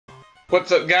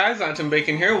What's up guys, Anton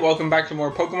Bacon here, welcome back to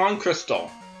more Pokemon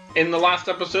Crystal. In the last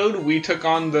episode, we took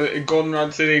on the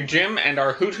Goldenrod City Gym and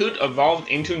our Hoot Hoot evolved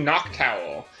into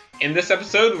Noctowl. In this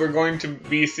episode, we're going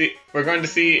to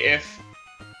see if...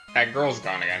 That girl's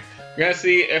gone again. We're going to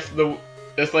see if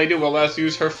this lady will let us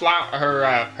use her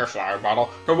water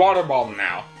bottle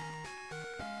now.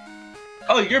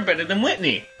 Oh, you're better than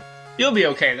Whitney. You'll be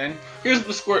okay then. Here's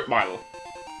the squirt bottle.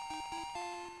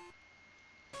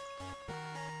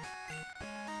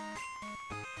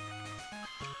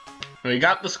 We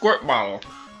got the squirt bottle.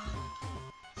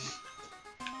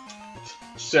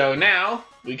 So now,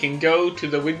 we can go to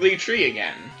the Wiggly Tree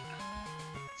again.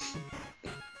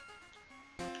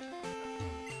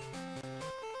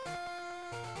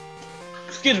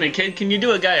 Excuse me, kid, can you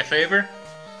do a guy a favor?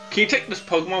 Can you take this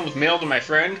Pokemon with mail to my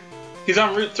friend? He's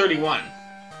on Route 31.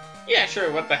 Yeah,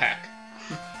 sure, what the heck.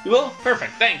 You will?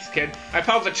 Perfect, thanks, kid. My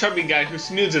pal's a chubby guy who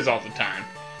snoozes all the time.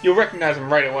 You'll recognize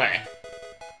him right away.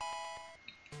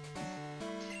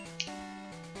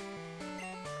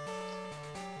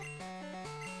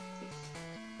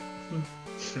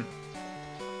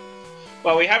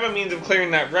 Well, we have a means of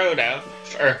clearing that road out,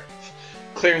 or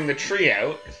clearing the tree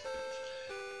out,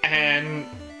 and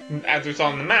as we saw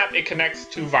on the map, it connects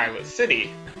to Violet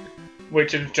City,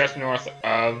 which is just north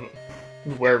of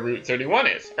where Route 31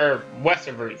 is, or west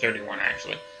of Route 31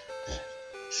 actually.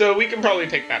 So we can probably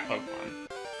take that Pokemon.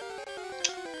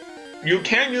 You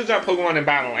can use that Pokemon in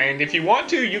battle, and if you want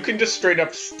to, you can just straight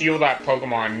up steal that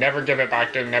Pokemon, never give it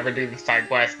back to him, never do the side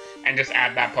quest, and just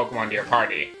add that Pokemon to your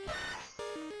party.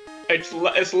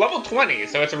 It's level 20,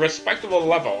 so it's a respectable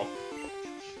level.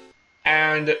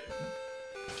 And...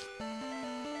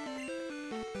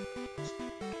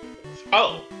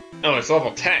 Oh, it's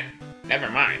level 10. Never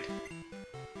mind.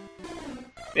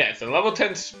 Yeah, it's a level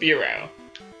 10 Spearow,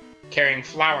 carrying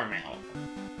Flower Mail.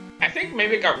 I think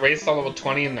maybe it got raised to level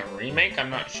 20 in the remake, I'm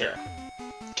not sure.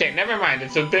 Okay, never mind,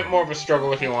 it's a bit more of a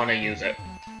struggle if you want to use it.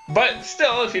 But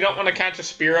still, if you don't want to catch a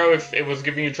Spearow if it was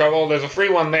giving you trouble, there's a free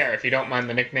one there if you don't mind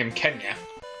the nickname Kenya.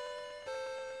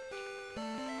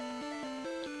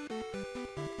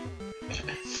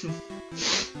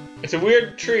 It's a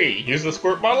weird tree. Use the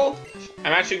squirt bottle?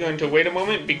 I'm actually going to wait a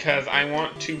moment because I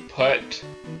want to put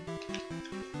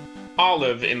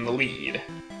Olive in the lead.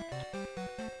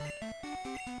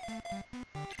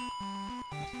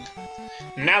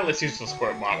 Now let's use the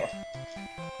squirt bottle.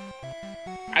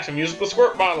 Actually, use the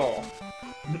squirt bottle.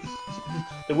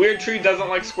 The weird tree doesn't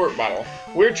like squirt bottle.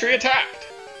 Weird tree attacked.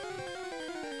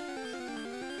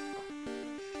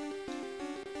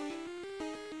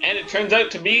 And it turns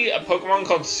out to be a Pokemon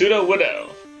called Pseudo-Widow.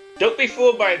 Don't be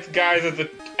fooled by its guise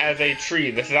as a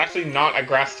tree. This is actually not a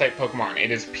grass-type Pokemon.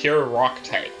 It is pure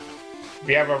rock-type. If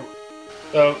you have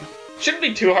a... shouldn't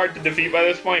be too hard to defeat by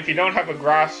this point. If you don't have a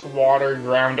grass, water,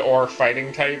 ground, or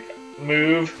fighting type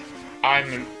move,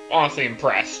 I'm honestly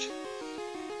impressed.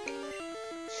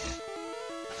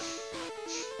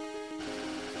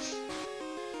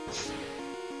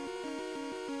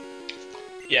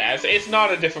 Yeah, it's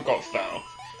not a difficult foe.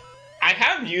 I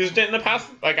have used it in the past,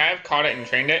 like I have caught it and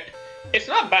trained it. It's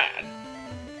not bad.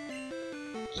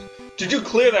 Did you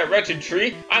clear that wretched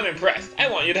tree? I'm impressed. I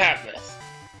want you to have this.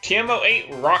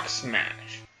 TM08 Rock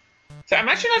Smash. So I'm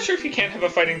actually not sure if you can have a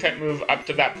fighting type move up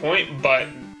to that point, but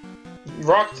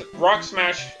Rock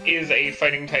Smash is a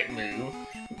fighting type move.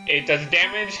 It does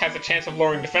damage, has a chance of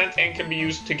lowering defense, and can be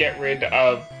used to get rid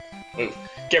of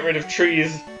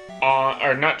trees,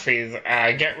 or not trees,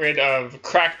 get rid of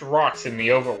cracked rocks in the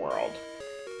overworld.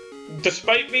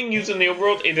 Despite being used in the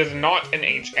overworld, it is not an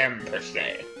HM per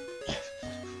se.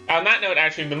 On that note,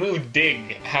 actually, the move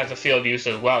Dig has a field use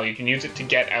as well. You can use it to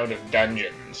get out of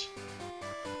dungeons.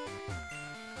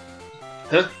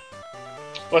 Huh?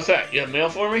 What's that? You have mail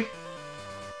for me?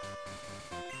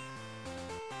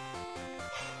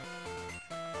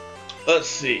 Let's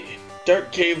see.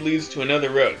 Dark cave leads to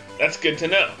another road. That's good to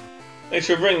know. Thanks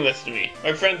for bringing this to me.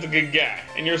 My friend's a good guy,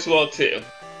 and you're swell too.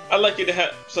 I'd like you to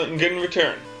have something good in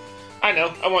return. I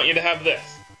know, I want you to have this.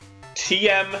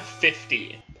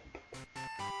 TM50.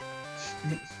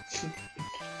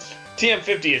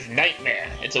 TM50 is Nightmare.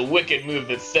 It's a wicked move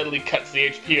that steadily cuts the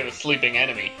HP of a sleeping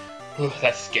enemy. Ooh,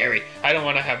 that's scary. I don't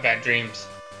want to have bad dreams.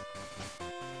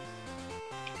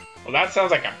 Well, that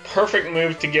sounds like a perfect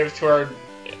move to give to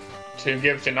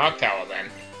Noctowl then.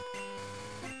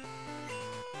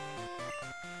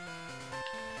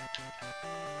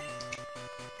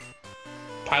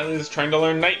 Pilot is trying to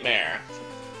learn Nightmare.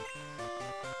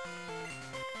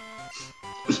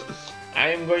 I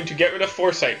am going to get rid of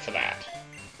Foresight for that.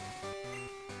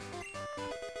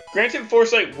 Granted,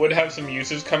 Foresight would have some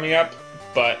uses coming up,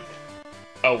 but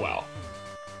Oh well.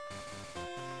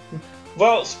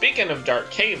 Well, speaking of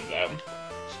Dark Cave, though,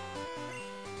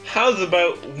 how's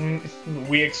about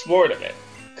we explored a bit?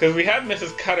 Because we have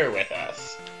Mrs. Cutter with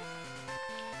us,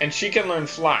 and she can learn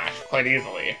Flash quite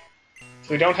easily, so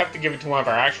we don't have to give it to one of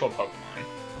our actual Pokemon.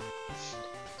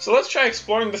 So let's try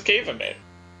exploring this cave a bit.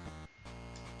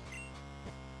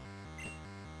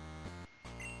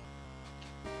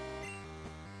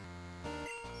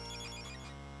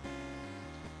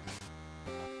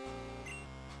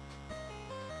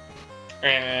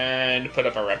 And put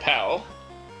up a repel.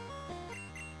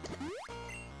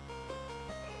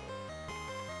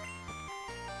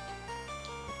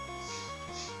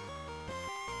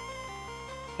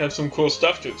 Have some cool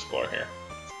stuff to explore here.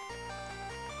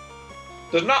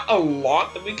 There's not a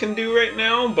lot that we can do right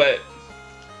now, but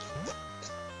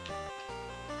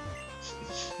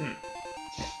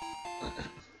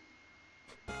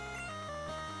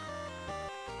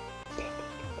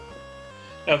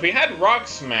now if we had Rock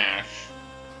Smash,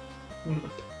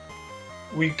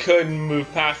 we could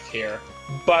move past here,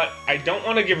 but I don't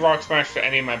want to give Rock Smash to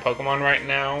any of my Pokemon right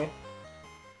now.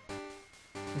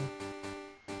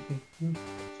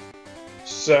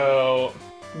 So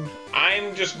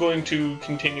I'm just going to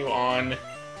continue on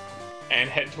and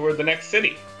head toward the next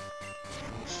city.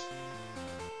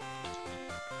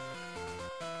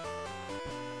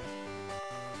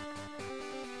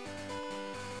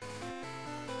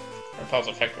 Repel's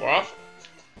effect wore off.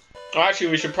 Oh,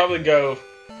 actually, we should probably go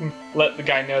let the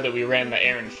guy know that we ran the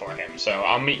errand for him. So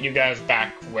I'll meet you guys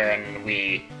back when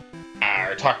we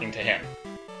are talking to him.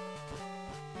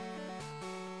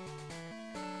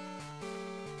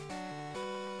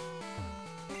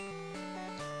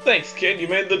 Thanks, kid. You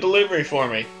made the delivery for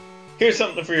me. Here's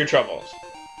something for your troubles.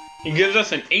 He gives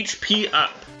us an HP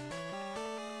up.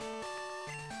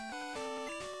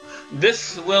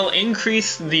 This will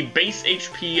increase the base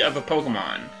HP of a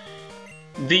Pokemon.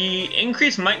 The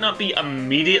increase might not be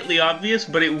immediately obvious,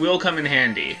 but it will come in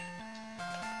handy.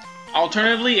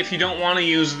 Alternatively, if you don't want to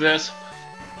use this,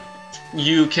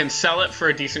 you can sell it for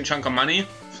a decent chunk of money.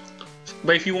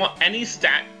 But if you want any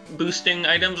stat boosting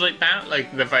items like that,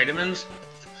 like the vitamins,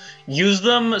 use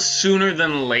them sooner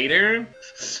than later,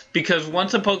 because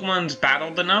once a Pokemon's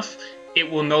battled enough,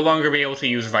 it will no longer be able to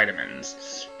use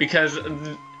vitamins. Because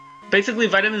basically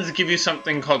vitamins give you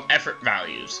something called effort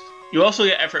values. You also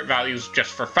get effort values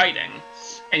just for fighting,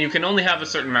 and you can only have a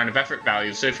certain amount of effort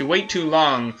values, so if you wait too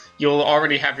long, you'll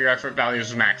already have your effort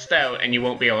values maxed out, and you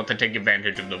won't be able to take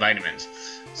advantage of the vitamins.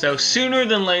 So sooner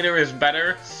than later is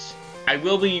better. I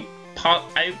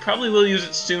probably will use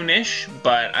it soonish,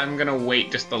 but I'm gonna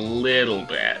wait just a little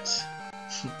bit.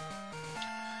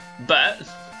 But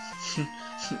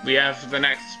we have the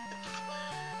next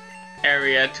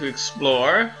area to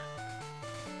explore.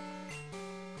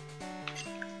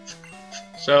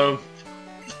 So,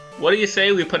 what do you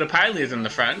say we put a Pyles in the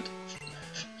front?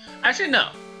 Actually, no.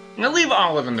 I'm gonna leave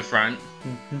Olive in the front.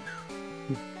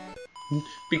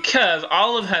 Because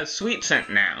Olive has Sweet Scent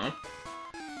now.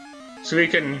 So we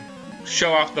can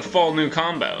show off the full new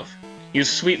combo.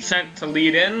 Use Sweet Scent to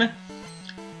lead in.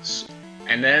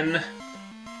 And then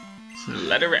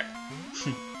let it rip.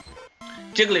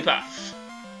 Jigglypuff.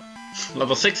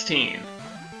 Level 16.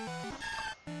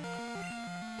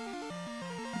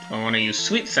 I want to use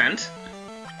Sweet Scent.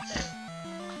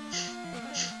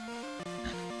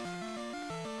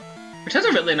 Which has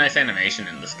a really nice animation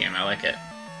in this game, I like it.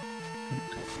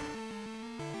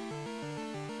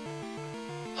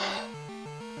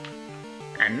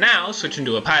 And now, switch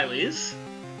into a Pyles.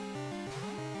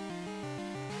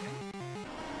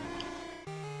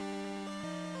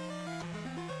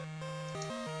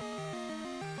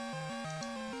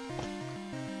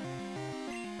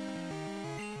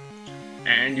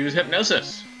 And use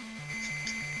Hypnosis.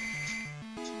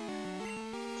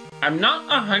 I'm not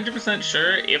 100%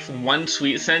 sure if one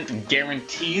Sweet Scent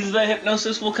guarantees that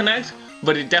Hypnosis will connect,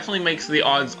 but it definitely makes the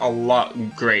odds a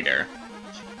lot greater.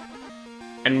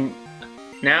 And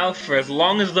now, for as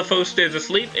long as the foe stays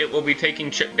asleep, it will be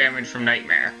taking chip damage from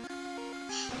Nightmare.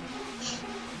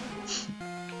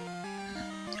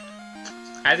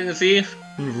 As you can see,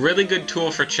 really good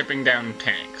tool for chipping down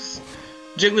tanks.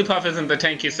 Jigglypuff isn't the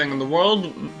tankiest thing in the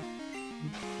world,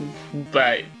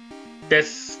 but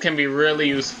this can be really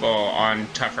useful on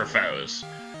tougher foes.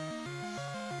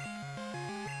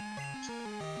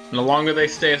 And the longer they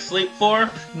stay asleep for,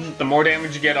 the more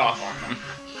damage you get off on them.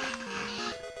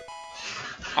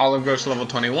 Olive goes to level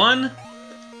 21.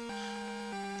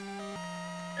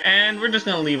 And we're just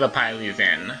going to leave a Pyles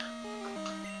in.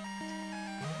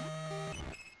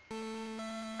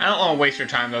 I don't want to waste your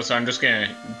time though, so I'm just going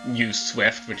to use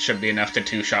Swift, which should be enough to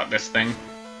two-shot this thing.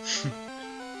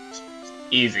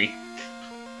 Easy.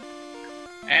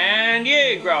 And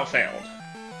yay, Growl failed.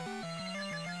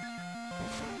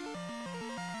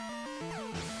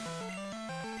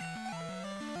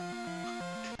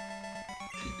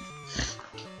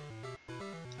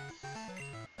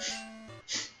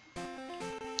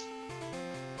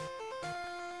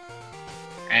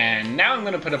 And now I'm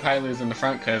going to put a Pyluse in the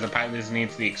front because a Pyluse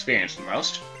needs the experience the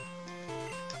most.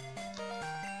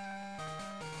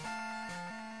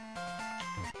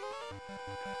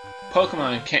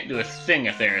 Pokemon can't do a thing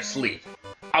if they're asleep.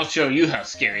 I'll show you how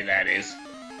scary that is.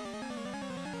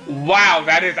 Wow,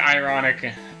 that is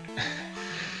ironic.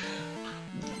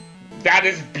 That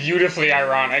is beautifully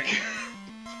ironic.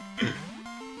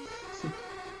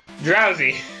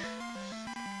 Drowsy.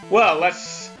 Well,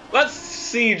 let's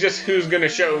see just who's gonna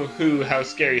show who how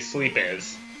scary sleep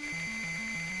is.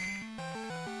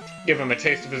 Give him a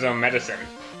taste of his own medicine.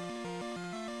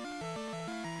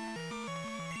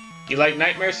 You like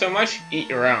nightmares so much? Eat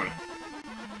your own.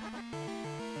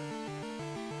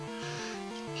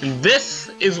 This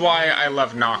is why I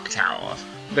love Noctowl.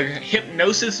 The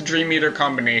Hypnosis Dream Eater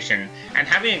combination, and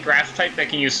having a grass type that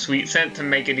can use Sweet Scent to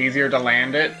make it easier to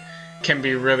land it, can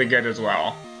be really good as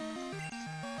well.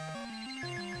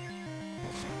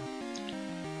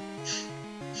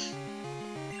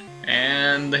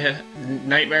 And the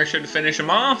Nightmare should finish him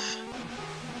off.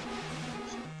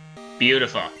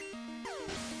 Beautiful.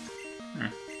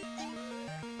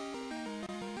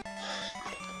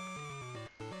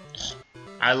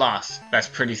 I lost. That's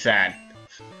pretty sad.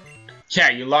 Yeah,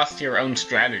 you lost to your own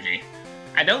strategy.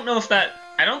 I don't know if that...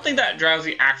 I don't think that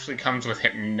Drowsy actually comes with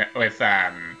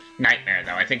Nightmare,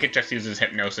 though. I think it just uses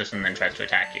Hypnosis and then tries to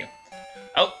attack you.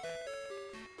 Oh.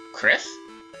 Chris?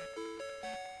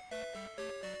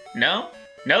 No?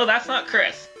 No, that's not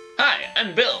Chris. Hi,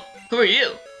 I'm Bill. Who are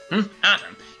you?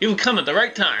 Adam. You've come at the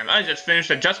right time. I just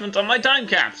finished adjustments on my time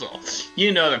capsule.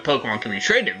 You know that Pokemon can be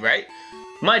traded, right?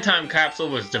 My time capsule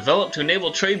was developed to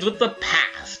enable trades with the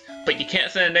past, but you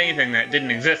can't send anything that didn't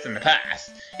exist in the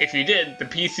past. If you did, the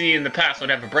PC in the past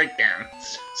would have a breakdown,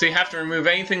 so you have to remove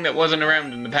anything that wasn't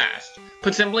around in the past.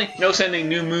 Put simply, no sending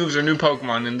new moves or new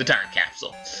Pokemon in the time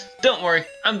capsule. Don't worry,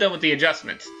 I'm done with the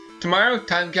adjustments. Tomorrow,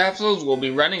 time capsules will be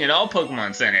running in all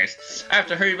Pokemon centers. I have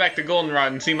to hurry back to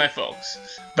Goldenrod and see my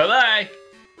folks. Bye-bye!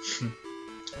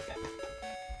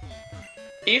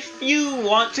 If you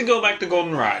want to go back to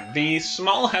Goldenrod, the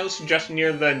small house just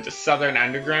near the southern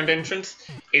underground entrance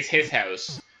is his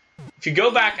house. If you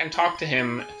go back and talk to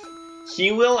him,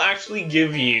 he will actually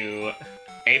give you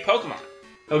a Pokemon.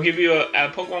 He'll give you a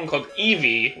Pokemon called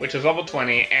Eevee, which is level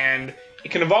 20, and it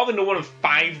can evolve into one of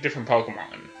 5 different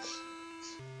Pokemon.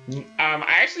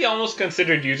 I actually almost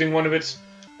considered using one of its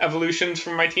evolutions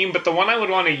from my team, but the one I would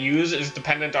want to use is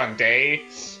dependent on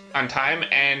time,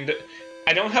 and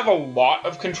I don't have a lot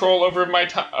of control over my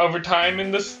over time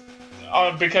in this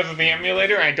because of the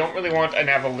emulator. I don't really want an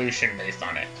evolution based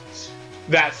on it.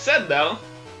 That said, though,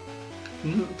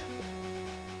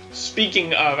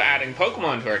 speaking of adding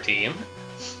Pokemon to our team,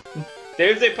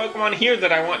 there's a Pokemon here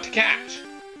that I want to catch.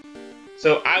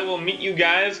 So I will meet you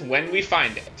guys when we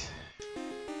find it.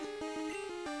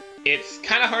 It's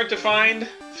kind of hard to find,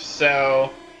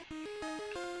 so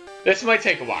this might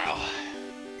take a while.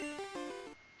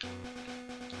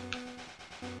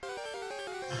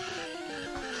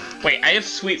 Wait, I have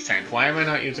Sweet Scent. Why am I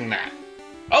not using that?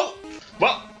 Oh!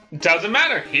 Well, doesn't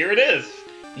matter. Here it is.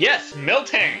 Yes,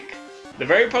 Miltank. The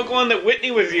very Pokemon that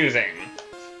Whitney was using.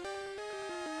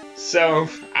 So,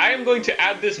 I am going to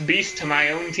add this beast to my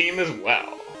own team as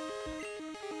well.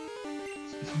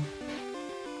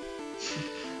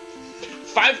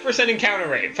 5% encounter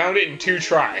rate. Found it in 2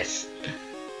 tries.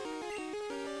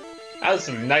 That was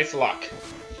some nice luck.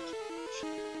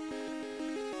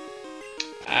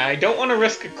 I don't want to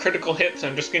risk a critical hit, so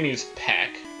I'm just going to use Peck.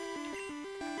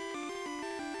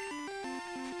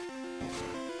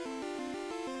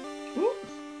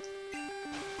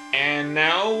 And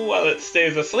now, while it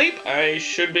stays asleep, I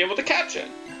should be able to catch it.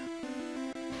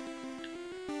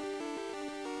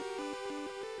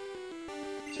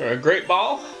 So a Great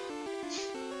Ball.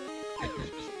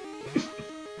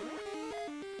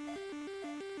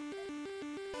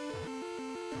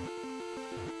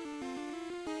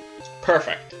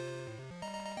 Perfect.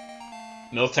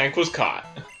 Miltank was caught.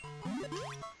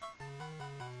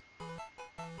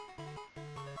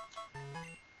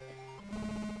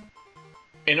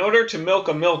 In order to milk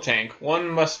a Miltank, one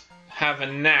must have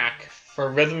a knack for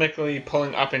rhythmically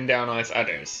pulling up and down on its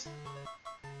udders.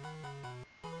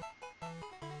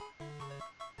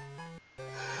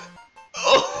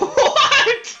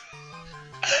 What?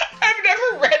 I've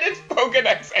never read its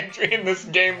Pokédex entry me in this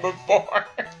game before.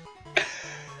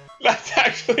 That's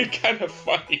actually kind of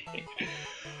funny.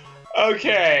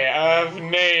 Okay,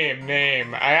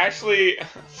 name. I actually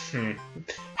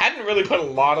hadn't really put a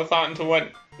lot of thought into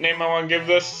what name I want to give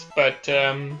this, but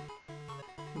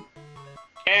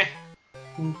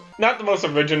not the most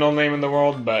original name in the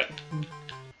world, but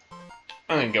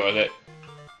I'm gonna go with it.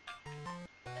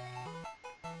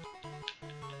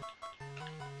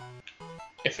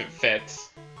 If it fits.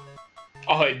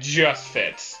 Oh, it just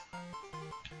fits.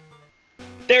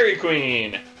 Dairy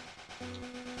Queen!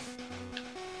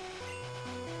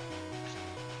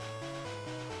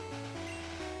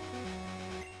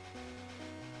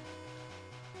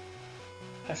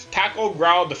 Has tackle,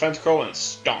 growl, defense curl, and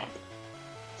stomp.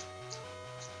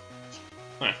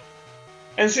 Huh.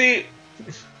 And see,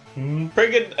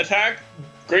 pretty good attack,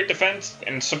 great defense,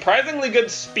 and surprisingly good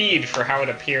speed for how it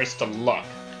appears to look.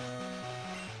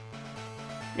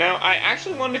 Now, I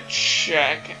actually want to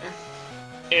check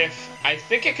if I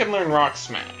think it can learn Rock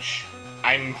Smash.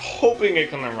 I'm hoping it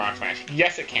can learn Rock Smash.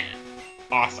 Yes, it can.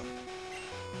 Awesome.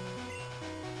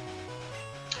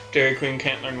 Dairy Queen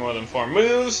can't learn more than 4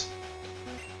 moves.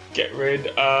 Get rid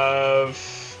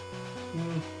of...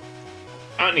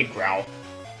 I don't need Growl.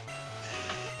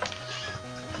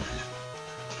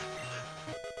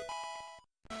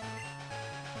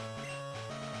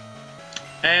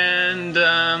 And,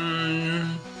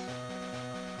 I'm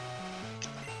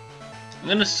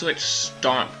gonna switch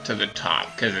Stomp to the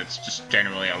top, because it's just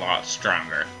generally a lot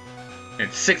stronger.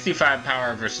 It's 65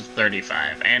 power versus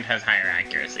 35, and has higher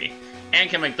accuracy, and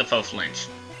can make the foe flinch.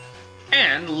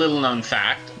 And, little known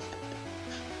fact,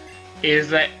 is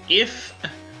that if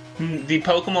a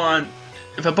Pokemon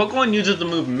uses the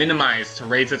move Minimize to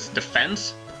raise its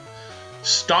defense,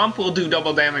 Stomp will do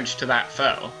double damage to that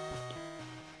foe.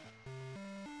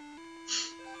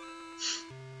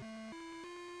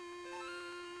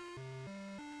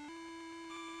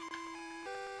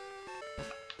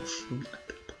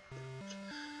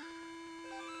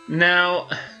 Now,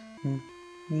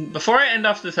 before I end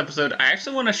off this episode, I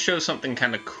actually want to show something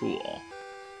kind of cool.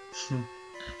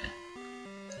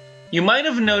 You might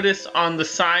have noticed on the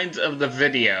sides of the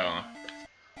video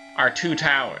are 2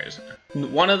 towers.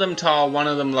 One of them tall, one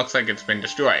of them looks like it's been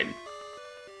destroyed.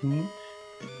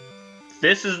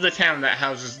 This is the town that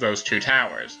houses those 2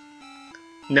 towers,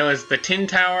 known as the Tin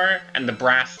Tower and the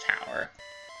Brass Tower.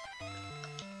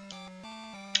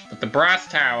 But the Brass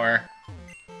Tower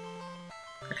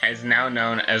is now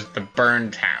known as the Burn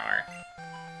Tower.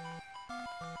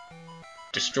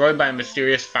 Destroyed by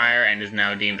mysterious fire and is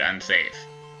now deemed unsafe.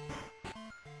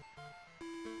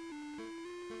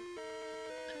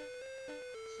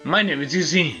 My name is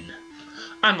Eugene.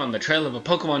 I'm on the trail of a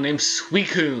Pokemon named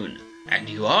Suicune. And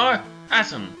you are?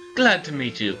 Awesome. Glad to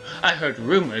meet you. I heard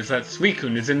rumors that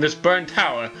Suicune is in this Burn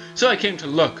Tower, so I came to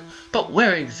look. But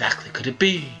where exactly could it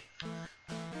be?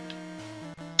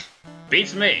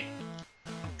 Beats me.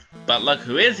 But look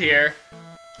who is here.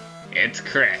 It's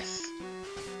Chris.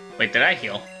 Wait, did I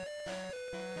heal?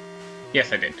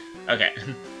 Yes, I did. Okay.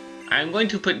 I'm going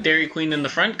to put Dairy Queen in the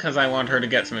front because I want her to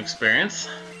get some experience.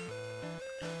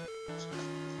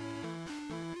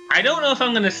 I don't know if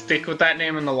I'm going to stick with that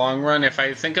name in the long run. If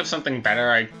I think of something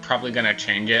better, I'm probably going to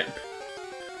change it.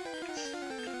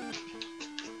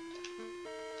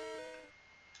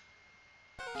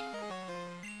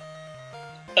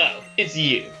 Oh, it's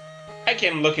you. I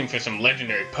came looking for some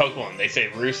legendary Pokemon they say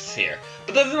roosts here,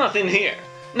 but there's nothing here.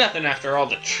 Nothing after all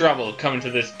the trouble coming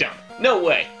to this dump. No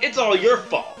way, it's all your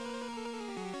fault.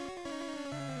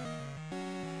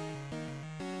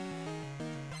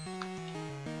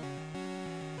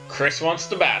 Chris wants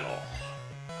to battle.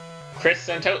 Chris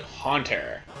sent out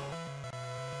Haunter.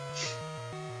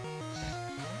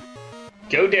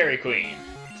 Go Dairy Queen.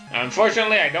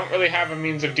 Unfortunately, I don't really have a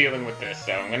means of dealing with this,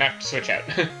 so I'm gonna have to switch out.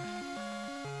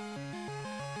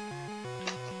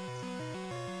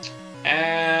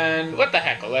 And what the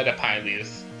heck, I'll let a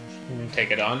Pyleas take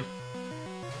it on.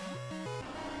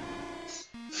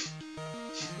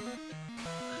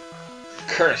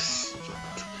 Curse.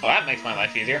 Well, that makes my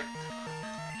life easier.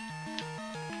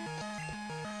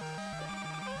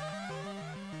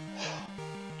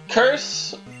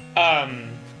 Curse,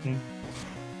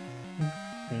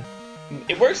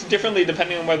 it works differently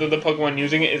depending on whether the Pokemon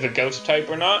using it is a ghost type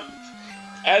or not.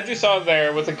 As you saw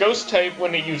there, with a ghost type,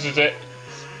 when it uses it,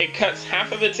 it cuts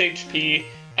half of its HP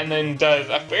and then does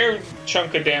a fair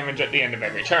chunk of damage at the end of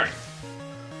every turn.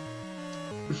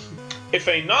 If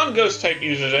a non-ghost type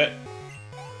uses it,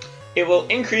 it will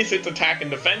increase its attack and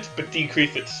defense but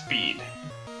decrease its speed.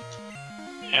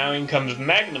 Now in comes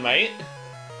Magnemite.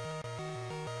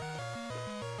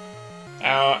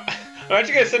 I'm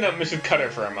actually gonna send out Mrs. Cutter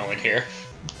for a moment here.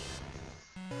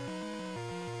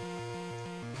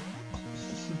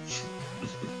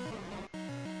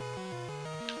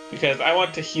 Because I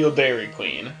want to heal Dairy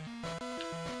Queen.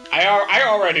 I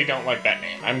already don't like that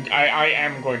name. I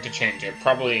am going to change it,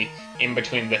 probably in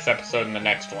between this episode and the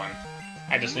next one.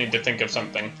 I just need to think of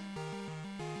something.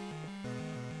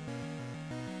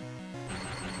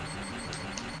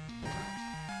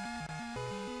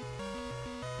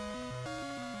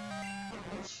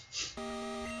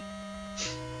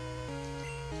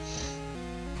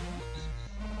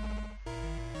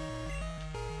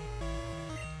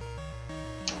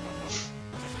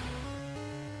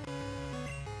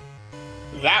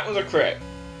 That was a crit.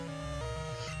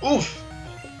 Oof!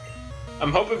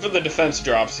 I'm hoping for the defense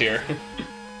drops here.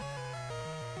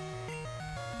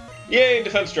 Yay,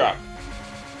 defense drop.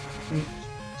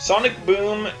 Sonic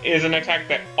Boom is an attack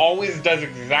that always does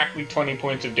exactly 20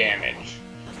 points of damage.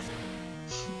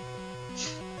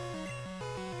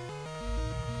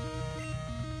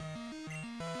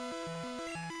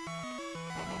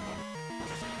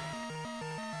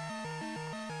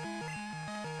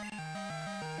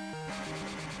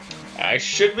 I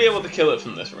should be able to kill it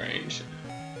from this range.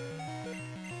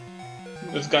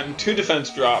 It's gotten 2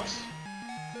 defense drops.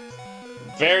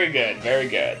 Very good, very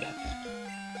good.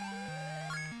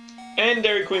 And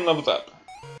Dairy Queen levels up.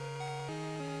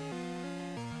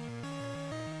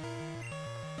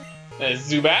 There's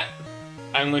Zubat.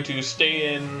 I'm going to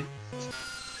stay in...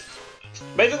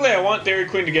 Basically, I want Dairy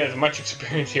Queen to get as much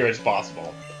experience here as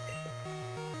possible.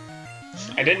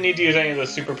 I didn't need to use any of the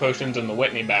super potions in the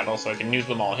Whitney battle, so I can use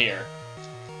them all here.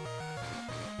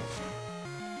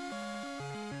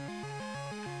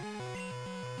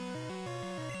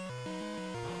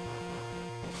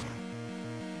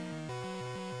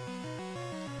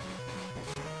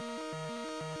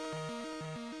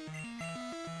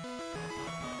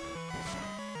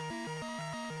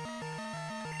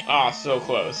 Ah, so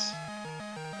close.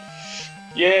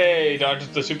 Yay, dodges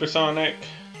the supersonic.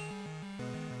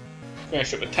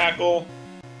 Finish it with tackle.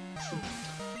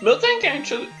 Miltank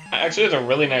actually has a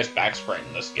really nice backspray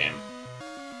in this game.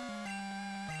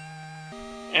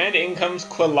 And in comes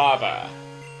Quilava.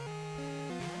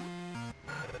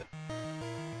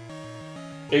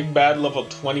 Big Bad level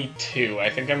 22. I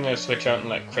think I'm going to switch out and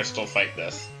let Crystal fight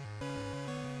this.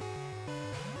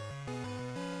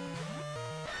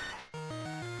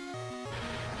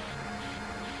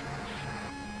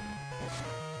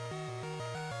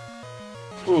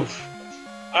 Oof.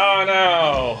 Oh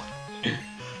no!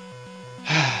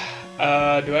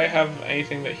 Do I have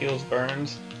anything that heals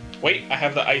burns? Wait, I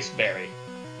have the Ice Berry.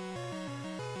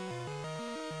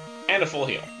 And a full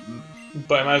heal.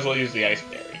 But I might as well use the Ice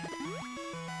Berry.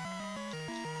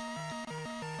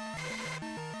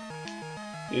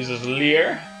 Uses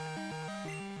Leer.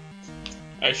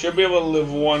 I should be able to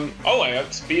live one... Oh, I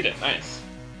outspeed it. Nice.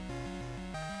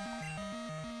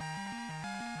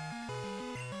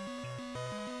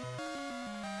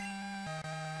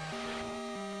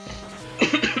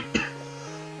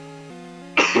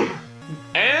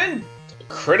 And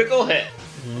critical hit.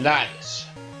 Nice.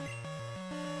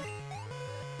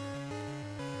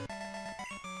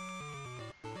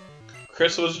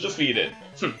 Chris was defeated.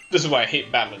 This is why I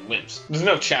hate battling wimps. There's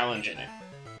no challenge in it.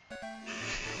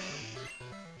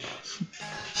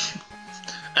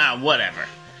 Ah, whatever.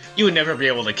 You would never be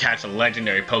able to catch a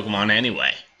legendary Pokemon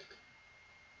anyway.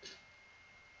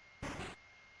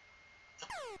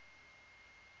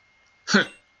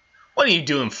 What are you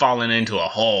doing falling into a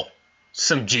hole?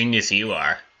 Some genius you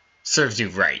are. Serves you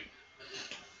right.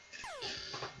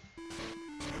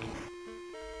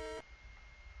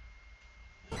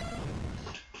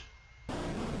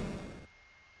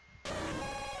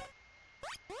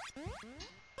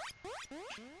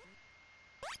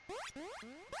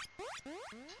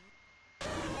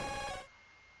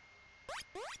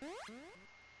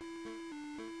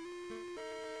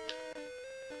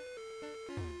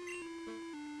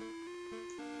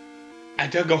 I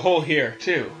dug a hole here,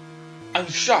 too. I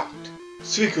was shocked.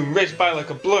 Suicune raced by like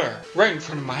a blur, right in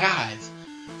front of my eyes.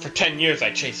 For 10 years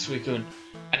I chased Suicune,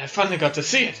 and I finally got to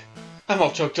see it. I'm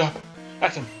all choked up.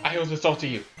 Atom, I owe this all to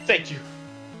you. Thank you.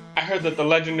 I heard that the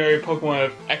legendary Pokemon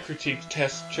of Ecruteak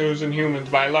test chosen humans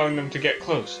by allowing them to get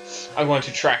close. I want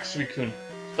to track Suicune.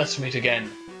 Let's meet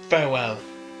again. Farewell.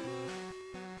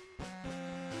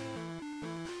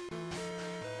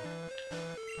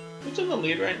 Who's in the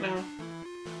lead right now?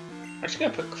 I'm just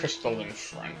gonna put Crystal in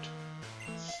front.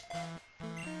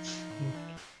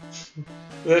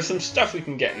 There's some stuff we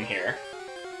can get in here.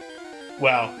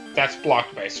 Well, that's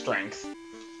blocked by strength.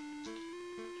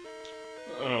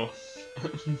 Oh.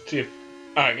 See if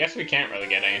Oh, I guess we can't really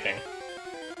get anything.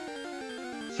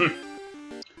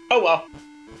 Oh well.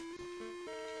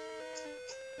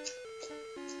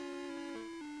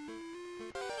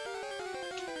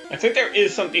 I think there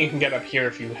is something you can get up here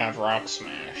if you have Rock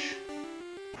Smash.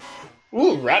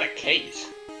 Ooh, Raticate.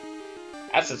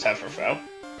 That's a tougher foe.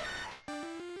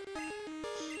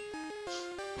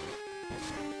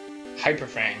 Hyper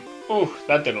Fang. Ooh,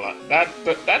 that did a lot.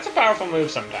 That's a powerful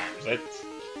move sometimes.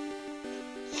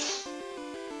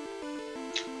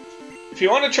 If you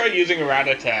want to try using a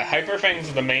Rattata, Hyper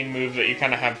Fang's the main move that you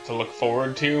kind of have to look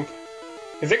forward to.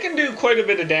 Because it can do quite a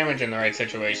bit of damage in the right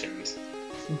situations.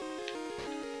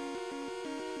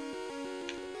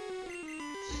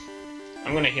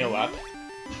 I'm gonna heal up.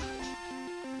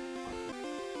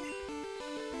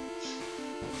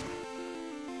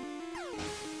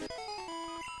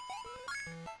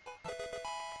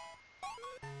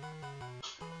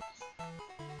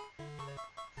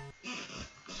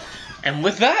 And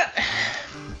with that,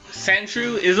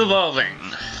 Sandshrew is evolving.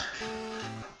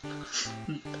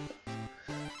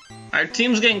 Our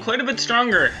team's getting quite a bit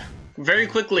stronger, very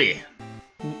quickly.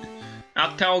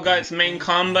 Noctowl got its main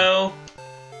combo,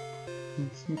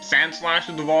 Sandslash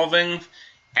is evolving,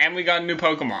 and we got a new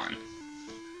Pokemon.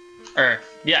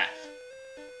 Yeah.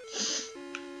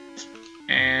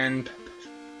 And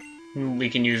we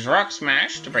can use Rock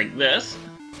Smash to break this.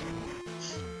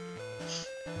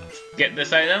 Get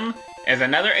this item as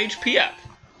another HP up.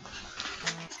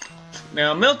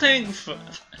 Now, Miltank,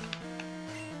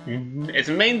 its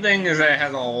main thing is that it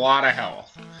has a lot of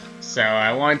health. So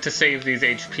I wanted to save these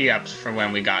HP ups for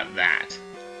when we got that.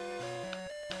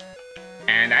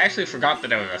 And I actually forgot that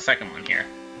there was a second one here.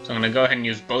 So I'm going to go ahead and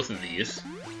use both of these.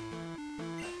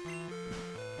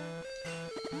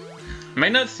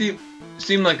 Might not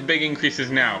seem like big increases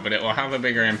now, but it will have a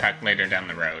bigger impact later down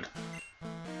the road.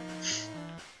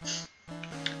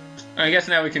 I guess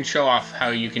now we can show off how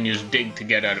you can use Dig to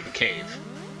get out of a cave.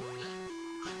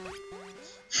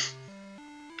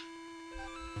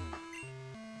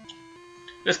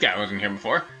 This guy wasn't here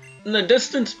before. In the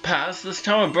distant past, this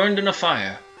tower burned in a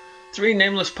fire. 3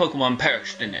 nameless Pokemon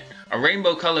perished in it. A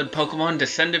rainbow-colored Pokemon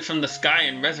descended from the sky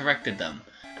and resurrected them.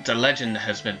 It's a legend that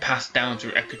has been passed down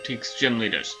through Ecritic's gym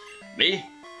leaders. Me?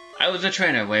 I was a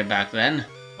trainer way back then.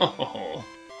 Oh ho ho.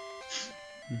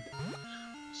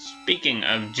 Speaking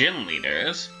of gym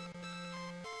leaders,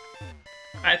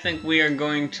 I think we are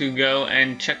going to go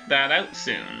and check that out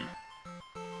soon.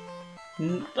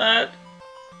 But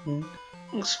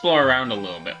explore around a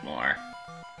little bit more.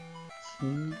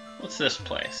 What's this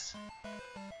place?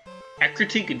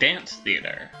 Ecritic Dance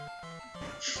Theater.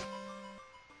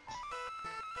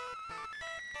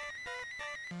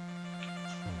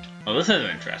 Well, this is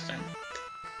interesting.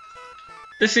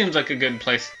 This seems like a good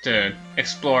place to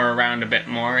explore around a bit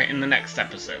more in the next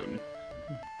episode.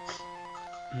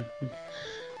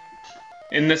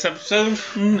 In this episode,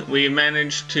 we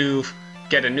managed to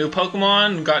get a new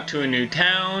Pokemon, got to a new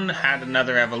town, had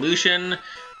another evolution,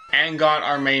 and got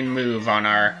our main move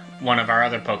on one of our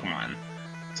other Pokemon.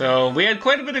 So we had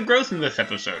quite a bit of growth in this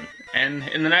episode. And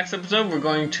in the next episode, we're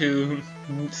going to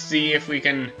see if we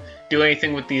can do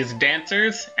anything with these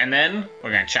dancers, and then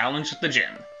we're going to challenge at the gym.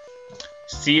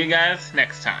 See you guys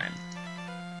next time.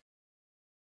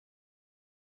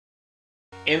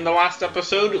 In the last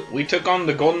episode, we took on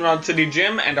the Goldenrod City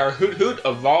Gym, and our Hoot Hoot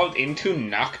evolved into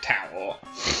Noctowl.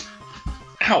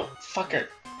 Ow, fucker.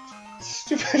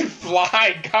 Stupid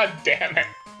fly, god damn it.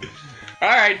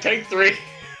 Alright, take 3.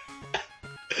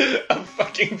 A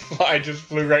fucking fly just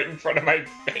flew right in front of my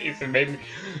face and made me...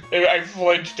 I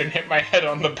flinched and hit my head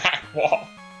on the back wall.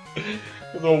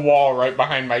 There's a wall right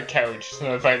behind my couch,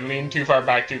 so if I lean too far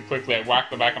back too quickly, I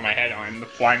whacked the back of my head on it, and the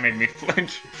fly made me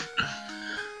flinch.